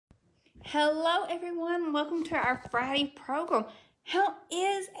Hello everyone, welcome to our Friday program. How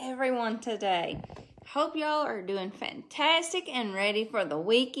is everyone today? Hope y'all are doing fantastic and ready for the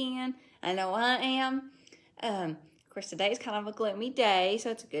weekend. I know I am. Of course, today is kind of a gloomy day, so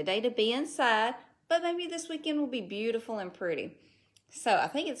it's a good day to be inside, but maybe this weekend will be beautiful and pretty. So I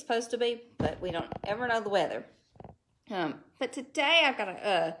think it's supposed to be, but we don't ever know the weather. But today I've got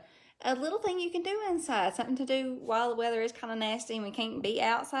a little thing you can do inside, something to do while the weather is kind of nasty and we can't be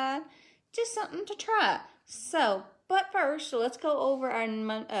outside. Just something to try. But first, let's go over our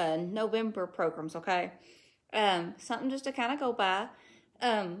November programs, okay? Something just to kind of go by.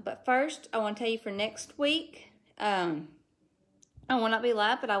 But first, I want to tell you for next week, I will not be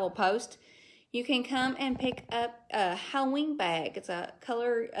live, but I will post. You can come and pick up a Halloween bag. It's a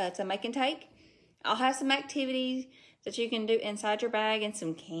color, it's a make and take. I'll have some activities that you can do inside your bag and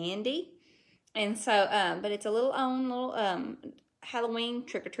some candy. And so, but it's a little Halloween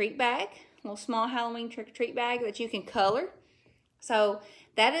trick-or-treat bag, a little small Halloween trick-or-treat bag that you can color. So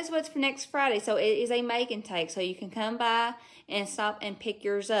that is what's for next Friday. So it is a make and take. So you can come by and stop and pick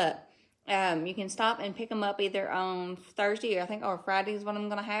yours up. You can stop and pick them up either on Thursday or Friday is what I'm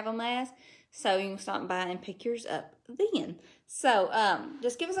going to have them as. So you can stop by and pick yours up then. So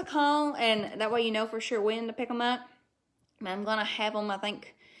just give us a call, and that way you know for sure when to pick them up. I'm going to have them, I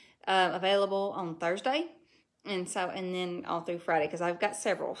think, available on Thursday. And then all through Friday, because I've got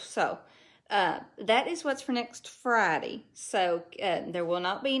several. So that is what's for next Friday. So there will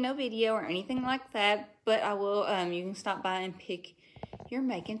not be no video or anything like that, but I will. You can stop by and pick your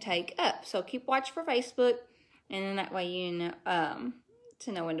make and take up. So keep watch for Facebook, and then that way you know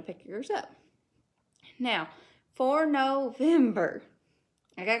to know when to pick yours up. Now for November,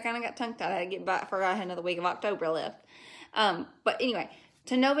 I kind of got tongue tied. I had to get back. Forgot I had another week of October left. But anyway,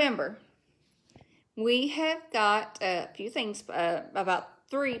 to November. We have got a few things, about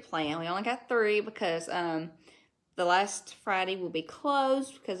 3 planned. We only got 3 because the last Friday will be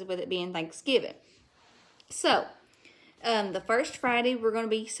closed because with it being Thanksgiving. So, the first Friday, we're going to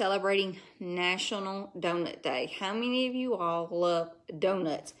be celebrating National Donut Day. How many of you all love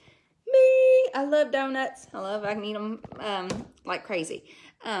donuts? Me! I love donuts. I can eat them like crazy.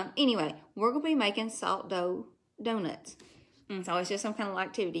 Anyway, we're going to be making salt dough donuts. And so it's just some kind of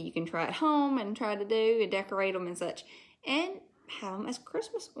activity you can try at home and try to do and decorate them and such. And have them as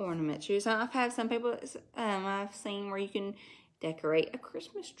Christmas ornaments. I've had some people I've seen where you can decorate a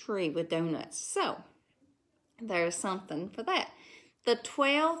Christmas tree with donuts. So there's something for that. The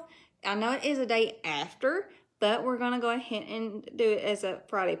 12th, I know it is a day after, but we're going to go ahead and do it as a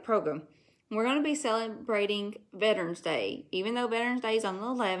Friday program. We're going to be celebrating Veterans Day. Even though Veterans Day is on the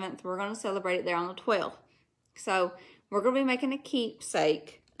 11th, we're going to celebrate it there on the 12th. So we're going to be making a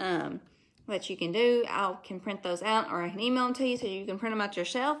keepsake that you can do. I can print those out, or I can email them to you so you can print them out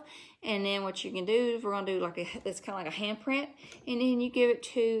yourself. And then what you can do is we're going to do it's kind of like a handprint. And then you give it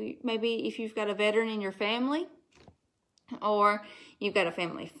to maybe if you've got a veteran in your family, or you've got a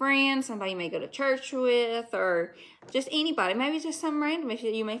family friend, somebody you may go to church with, or just anybody. Maybe just some random, if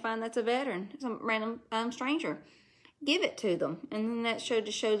you may find that's a veteran, some random stranger. Give it to them. And then that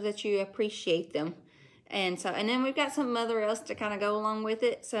just shows that you appreciate them. And then we've got some other else to kind of go along with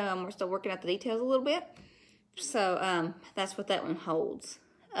it. So we're still working out the details a little bit. So that's what that one holds.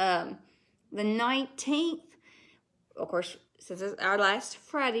 The 19th, of course, since it's our last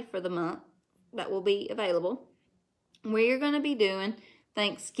Friday for the month, that will be available. We're going to be doing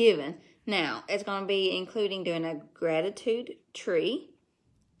Thanksgiving. Now, it's going to be including doing a gratitude tree,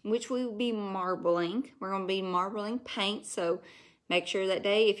 which we will be marbling. We're going to be marbling paint, so make sure that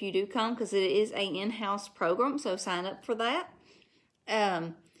day if you do come, because it is an in-house program, so sign up for that.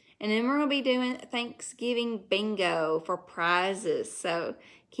 And then we're going to be doing Thanksgiving bingo for prizes, so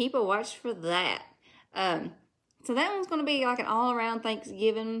keep a watch for that. So that one's going to be like an all-around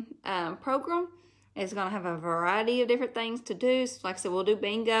Thanksgiving program. It's going to have a variety of different things to do. So like I said, we'll do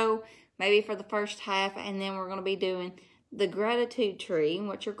bingo maybe for the first half, and then we're going to be doing the gratitude tree,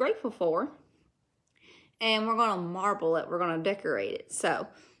 what you're grateful for. And we're going to marble it. We're going to decorate it. So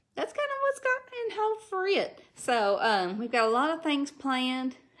that's kind of what's got in hold for it. So we've got a lot of things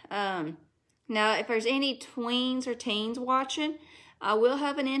planned. Now, if there's any tweens or teens watching, I will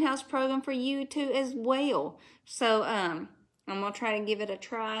have an in-house program for you too as well. So I'm going to try to give it a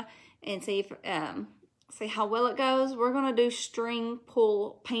try and see how well it goes. We're going to do string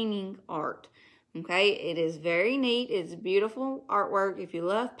pull painting art. Okay, it is very neat. It's beautiful artwork. If you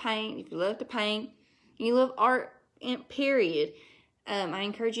love paint, if you love to paint, you love art, period, I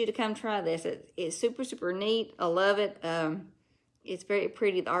encourage you to come try this. It's super, super neat. I love it. It's very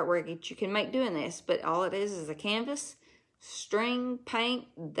pretty, the artwork that you can make doing this. But all it is a canvas, string, paint,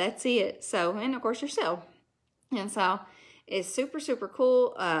 that's it. So, and of course yourself. And so it's super, super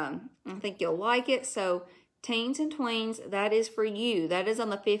cool. I think you'll like it. So teens and tweens, that is for you. That is on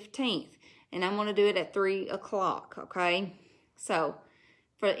the 15th. And I'm going to do it at 3 o'clock, okay? So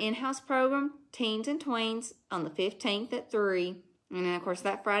for the in-house program, teens and tweens on the 15th at 3. And then, of course,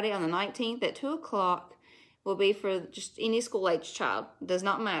 that Friday on the 19th at 2 o'clock will be for just any school-age child. It does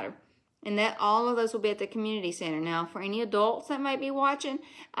not matter. And that all of those will be at the community center. Now, for any adults that might be watching,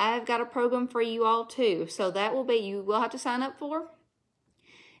 I've got a program for you all too. So that will be, you will have to sign up for.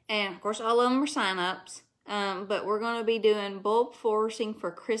 And of course, all of them are sign-ups. But we're going to be doing bulb forcing for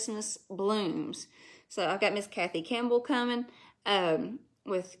Christmas blooms. So I've got Miss Kathy Campbell coming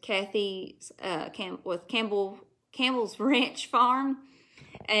with Kathy's Campbell's Ranch Farm.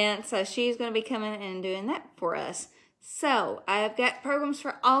 And so she's going to be coming and doing that for us. So I've got programs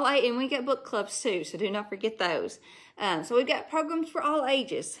for all age, and we got book clubs too, so do not forget those. So we've got programs for all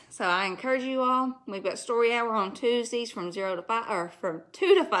ages. So I encourage you all. We've got story hour on Tuesdays from 0 to 5, or from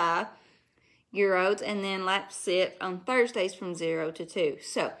 2 to 5 year olds, and then lap sit on Thursdays from 0 to 2.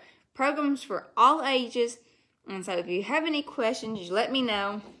 So programs for all ages. And so if you have any questions, just let me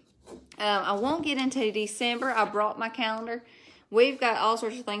know. I won't get into December. I brought my calendar. We've got all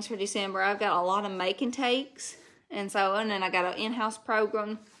sorts of things for December. I've got a lot of make and takes. And then I got an in-house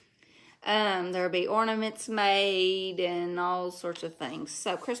program. There'll be ornaments made and all sorts of things.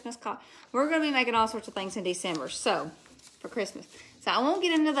 So Christmas we're going to be making all sorts of things in December. So for Christmas. So I won't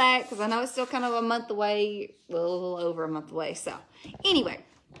get into that because I know it's still kind of a month away. Well, a little over a month away. So anyway,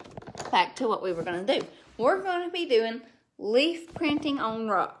 back to what we were going to do. We're going to be doing leaf printing on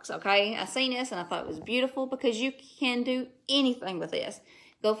rocks. Okay, I seen this and I thought it was beautiful because you can do anything with this.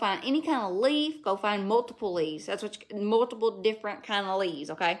 Go find any kind of leaf. Go find multiple leaves. That's what multiple different kind of leaves,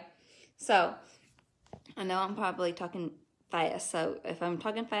 okay? So, I know I'm probably talking fast. So, if I'm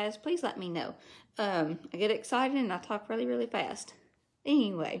talking fast, please let me know. I get excited and I talk really, really fast.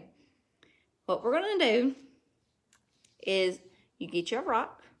 Anyway, what we're going to do is you get you a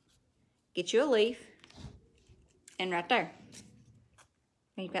rock, get you a leaf, and right there,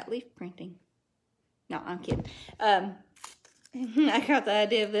 you've got leaf printing. No, I'm kidding. I got the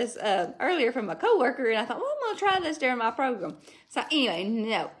idea of this earlier from a coworker, and I thought, well, I'm going to try this during my program. So anyway,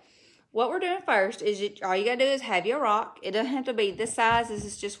 no. What we're doing first is all you got to do is have your rock. It doesn't have to be this size. This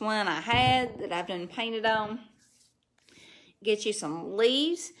is just one I had that I've done painted on. Get you some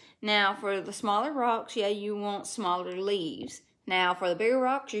leaves. Now, for the smaller rocks, yeah, you want smaller leaves. Now, for the bigger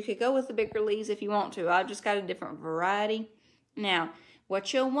rocks, you could go with the bigger leaves if you want to. I've just got a different variety. Now,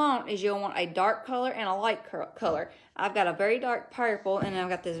 what you'll want is you'll want a dark color and a light color. I've got a very dark purple, and I've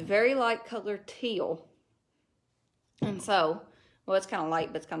got this very light color teal. And so, well, it's kind of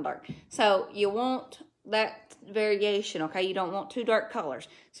light, but it's kind of dark. So, you want that variation, okay? You don't want two dark colors.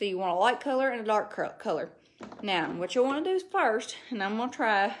 So, you want a light color and a dark color. Now, what you'll want to do is first, and I'm going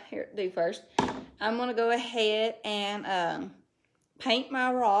to do first, I'm going to go ahead and paint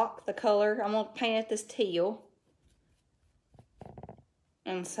my rock, the color. I'm going to paint it this teal.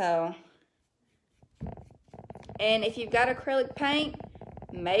 And so, and if you've got acrylic paint,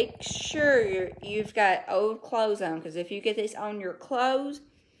 make sure you've got old clothes on, because if you get this on your clothes,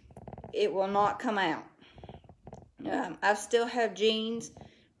 it will not come out. I still have jeans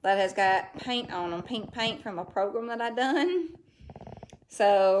that has got paint on them, pink paint from a program that I done.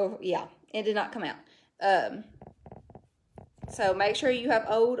 So, yeah, it did not come out. So make sure you have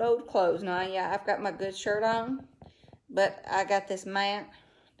old clothes. Now, yeah, I've got my good shirt on, but I got this mat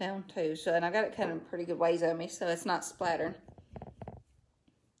down too. So, and I got it kind of pretty good ways on me, so it's not splattering.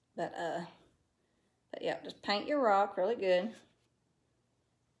 But yeah, just paint your rock really good.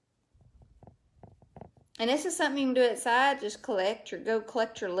 And this is something you can do outside. Just go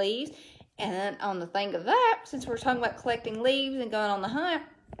collect your leaves. And then on the thing of that, since we're talking about collecting leaves and going on the hunt,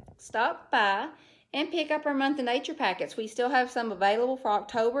 stop by and pick up our Month of Nature packets. We still have some available for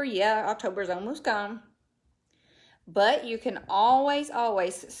October. Yeah, October's almost gone. But you can always,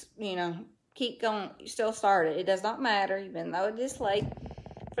 you know, keep going. You still start it. It does not matter, even though it is late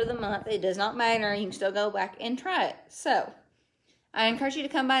for the month. It does not matter. You can still go back and try it. So, I encourage you to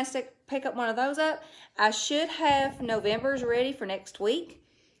come by and pick up one of those up. I should have November's ready for next week.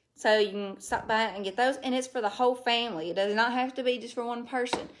 So you can stop by and get those. And it's for the whole family. It does not have to be just for one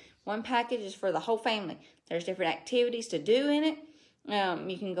person. One package is for the whole family. There's different activities to do in it.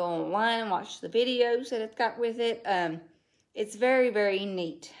 You can go online and watch the videos that it's got with it. It's very, very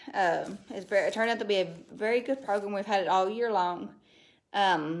neat. It turned out to be a very good program. We've had it all year long.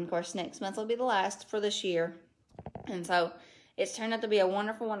 Of course, next month will be the last for this year. And so, it's turned out to be a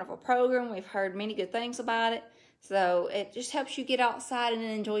wonderful, wonderful program. We've heard many good things about it. So it just helps you get outside and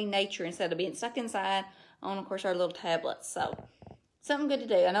enjoy nature instead of being stuck inside on, of course, our little tablets. So something good to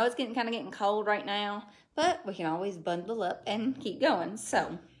do. I know it's kind of getting cold right now, but we can always bundle up and keep going.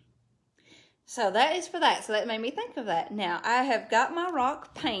 So that is for that. So that made me think of that. Now, I have got my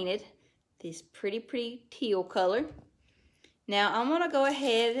rock painted this pretty teal color. Now, I'm going to go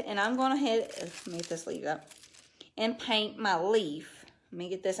ahead and let me get this leaf up, and paint my leaf. Let me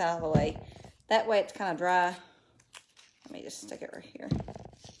get this out of the way. That way it's kind of dry. Let me just stick it right here.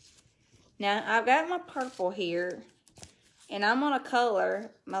 Now, I've got my purple here, and I'm going to color,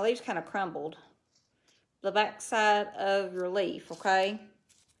 my leaf's kind of crumbled, the back side of your leaf, okay?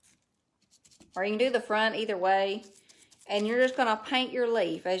 Or you can do the front, either way. And you're just going to paint your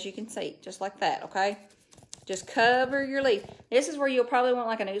leaf, as you can see, just like that, okay? Just cover your leaf. This is where you'll probably want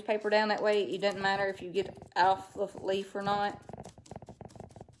like a newspaper down. That way it doesn't matter if you get off the leaf or not.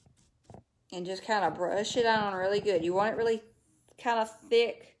 And just kind of brush it on really good. You want it really kind of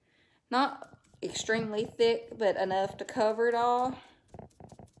thick. Not extremely thick, but enough to cover it all.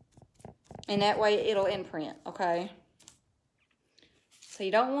 And that way it'll imprint, okay? So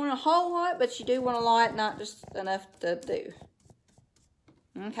you don't want a whole lot, but you do want a lot, not just enough to do.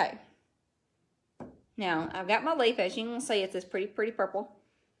 Okay. Now, I've got my leaf. As you can see, it's this pretty purple.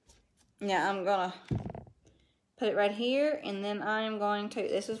 Now, I'm going to put it right here, and then I'm going to,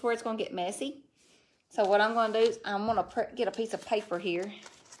 this is where it's going to get messy. So what I'm going to do is I'm going to get a piece of paper here.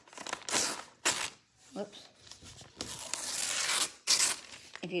 Whoops.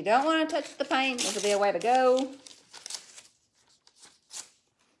 If you don't want to touch the paint, this will be a way to go.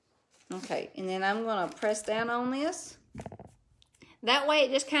 Okay, and then I'm going to press down on this. That way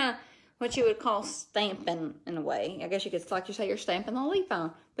it just kind of, what you would call stamping in a way. I guess you could, like you say, you're stamping the leaf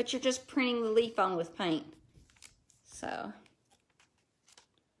on. But you're just printing the leaf on with paint. So.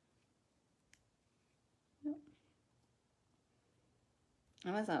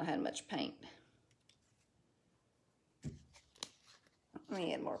 I must not have had much paint. Let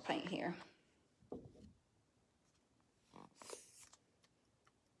me add more paint here.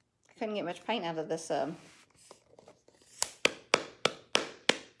 Couldn't get much paint out of this.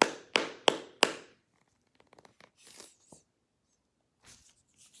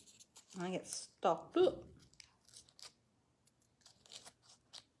 I get stopped up.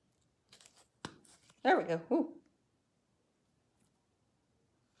 There we go. Ooh.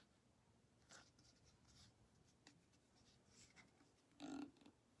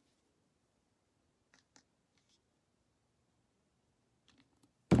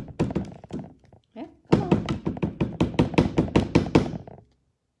 Yeah, come on.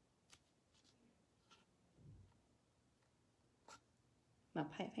 My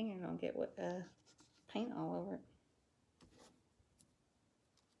finger don't get what paint all over it.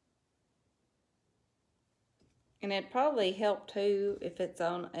 And it'd probably help too if it's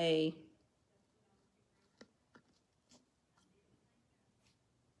on a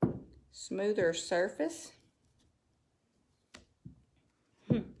smoother surface.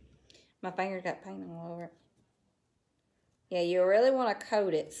 My finger got paint all over it. Yeah, you really want to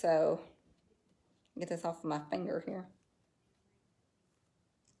coat it, so get this off of my finger here.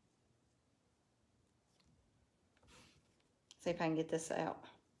 See if I can get this out.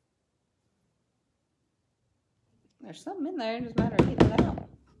 There's something in there, it doesn't matter, get it out.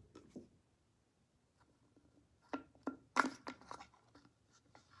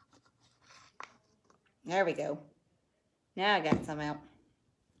 There we go. Now I got some out.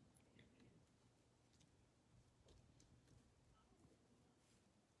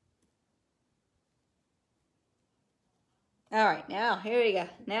 All right, now here we go.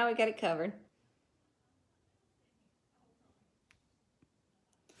 Now we got it covered.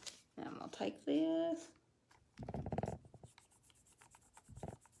 Now I'm gonna take this.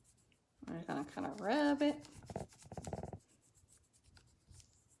 I'm just gonna kind of rub it.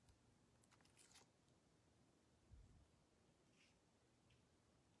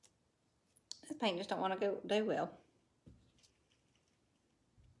 This paint just don't want to do well.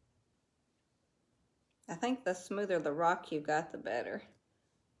 I think the smoother the rock you got, the better.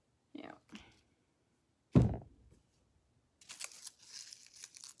 Yeah.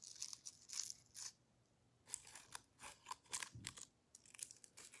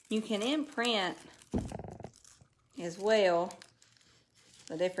 You can imprint as well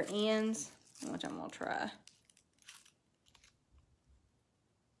the different ends, which I'm gonna try.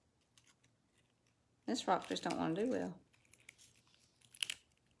 This rock just don't want to do well.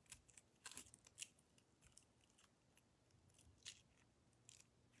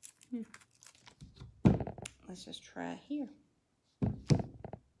 Let's just try here.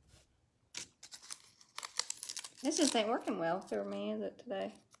 This just ain't working well for me, is it,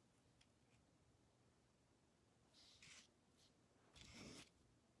 today?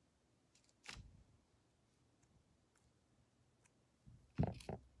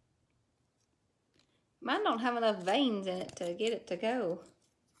 Mine don't have enough veins in it to get it to go.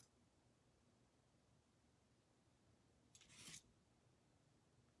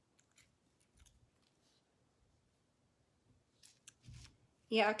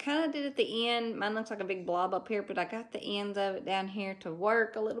 Yeah, I kind of did at the end. Mine looks like a big blob up here, but I got the ends of it down here to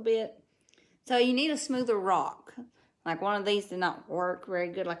work a little bit. So you need a smoother rock. Like one of these did not work very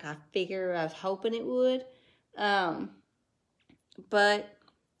good like I figured I was hoping it would.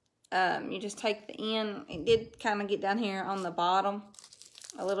 You just take the end. It did kind of get down here on the bottom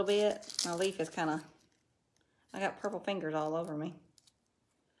a little bit. My leaf is kind of, I got purple fingers all over me.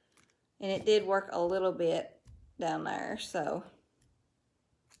 And it did work a little bit down there, so.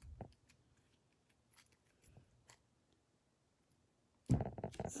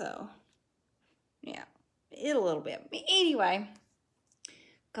 So, yeah, it a little bit. Anyway,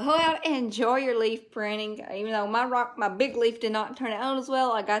 go out and enjoy your leaf printing. Even though my big leaf did not turn out as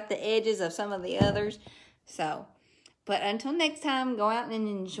well, I got the edges of some of the others. So, but until next time, go out and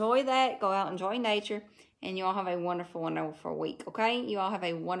enjoy that. Go out and enjoy nature. And you all have a wonderful, wonderful week, okay? You all have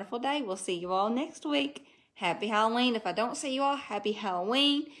a wonderful day. We'll see you all next week. Happy Halloween. If I don't see you all, happy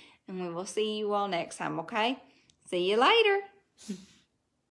Halloween. And we will see you all next time, okay? See you later.